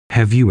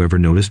Have you ever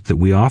noticed that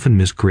we often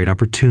miss great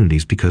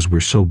opportunities because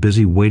we're so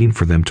busy waiting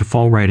for them to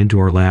fall right into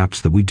our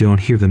laps that we don't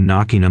hear them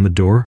knocking on the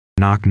door?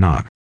 Knock,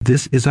 knock.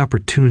 This is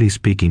Opportunity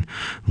speaking,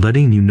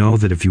 letting you know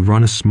that if you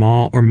run a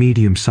small or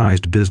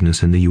medium-sized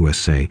business in the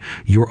USA,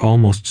 you're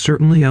almost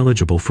certainly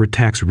eligible for a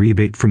tax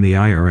rebate from the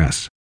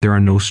IRS. There are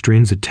no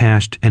strings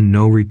attached and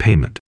no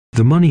repayment.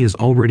 The money is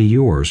already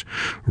yours.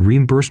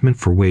 Reimbursement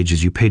for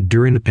wages you paid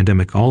during the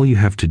pandemic. All you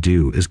have to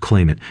do is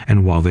claim it,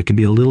 and while that can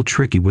be a little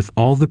tricky with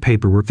all the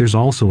paperwork, there's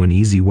also an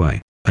easy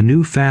way. A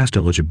new fast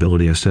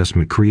eligibility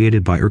assessment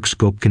created by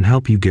ERCScope can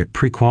help you get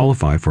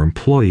pre-qualified for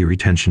Employee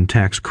Retention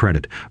Tax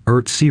Credit,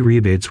 ERTC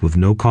rebates with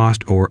no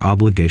cost or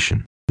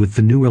obligation. With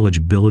the new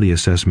eligibility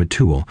assessment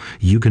tool,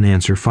 you can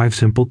answer 5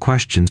 simple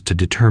questions to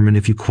determine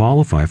if you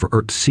qualify for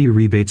ERTC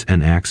rebates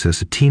and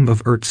access a team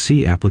of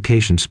ERTC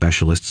application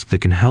specialists that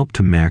can help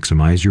to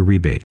maximize your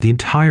rebate. The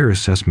entire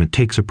assessment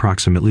takes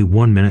approximately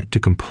 1 minute to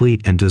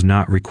complete and does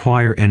not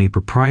require any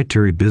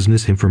proprietary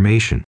business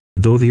information.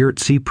 Though the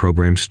ERTC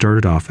program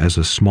started off as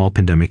a small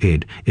pandemic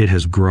aid, it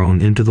has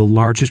grown into the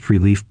largest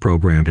relief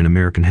program in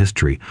American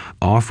history,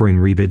 offering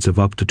rebates of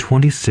up to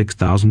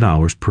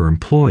 $26,000 per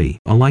employee.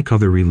 Unlike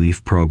other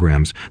relief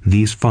programs,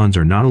 these funds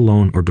are not a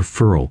loan or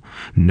deferral,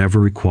 never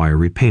require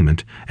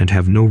repayment, and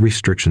have no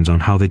restrictions on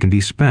how they can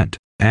be spent.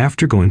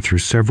 After going through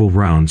several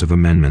rounds of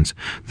amendments,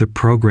 the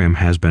program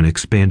has been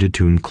expanded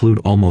to include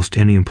almost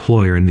any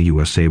employer in the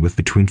USA with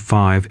between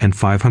 5 and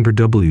 500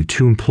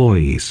 W-2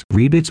 employees.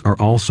 Rebates are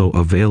also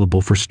available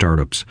for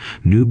startups,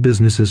 new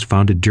businesses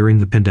founded during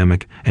the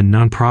pandemic, and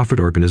nonprofit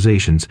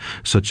organizations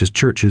such as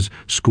churches,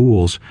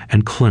 schools,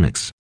 and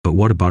clinics. But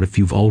what about if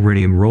you've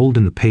already enrolled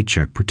in the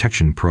Paycheck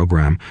Protection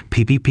Program,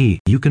 PPP?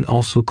 You can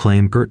also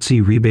claim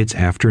ERTC rebates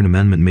after an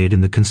amendment made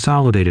in the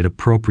Consolidated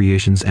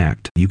Appropriations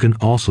Act. You can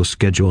also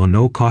schedule a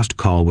no-cost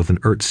call with an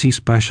ERTC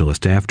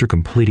specialist after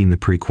completing the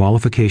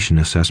pre-qualification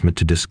assessment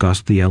to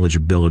discuss the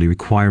eligibility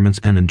requirements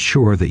and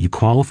ensure that you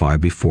qualify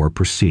before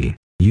proceeding.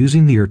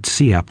 Using the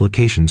ERTC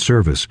application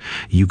service,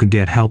 you can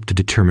get help to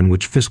determine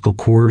which fiscal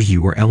quarters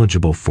you are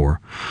eligible for,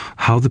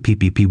 how the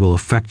PPP will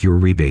affect your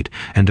rebate,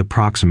 and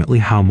approximately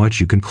how much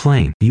you can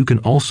claim. You can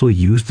also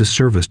use the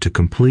service to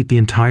complete the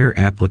entire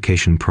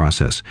application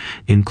process,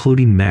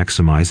 including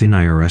maximizing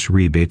IRS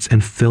rebates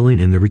and filling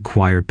in the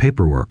required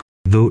paperwork.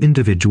 Though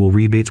individual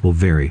rebates will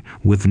vary,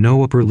 with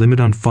no upper limit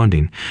on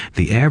funding,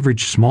 the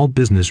average small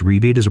business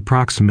rebate is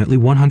approximately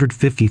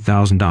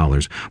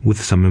 $150,000,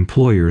 with some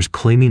employers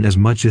claiming as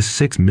much as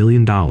 $6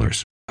 million.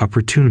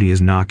 Opportunity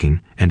is knocking,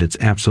 and it's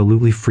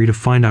absolutely free to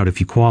find out if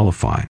you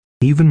qualify.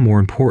 Even more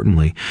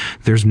importantly,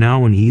 there's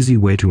now an easy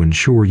way to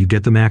ensure you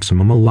get the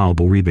maximum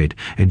allowable rebate,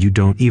 and you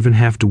don't even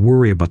have to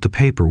worry about the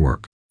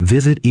paperwork.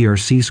 Visit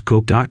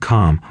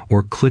ERCscope.com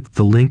or click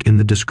the link in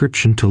the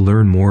description to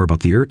learn more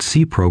about the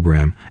ERTC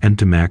program and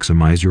to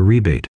maximize your rebate.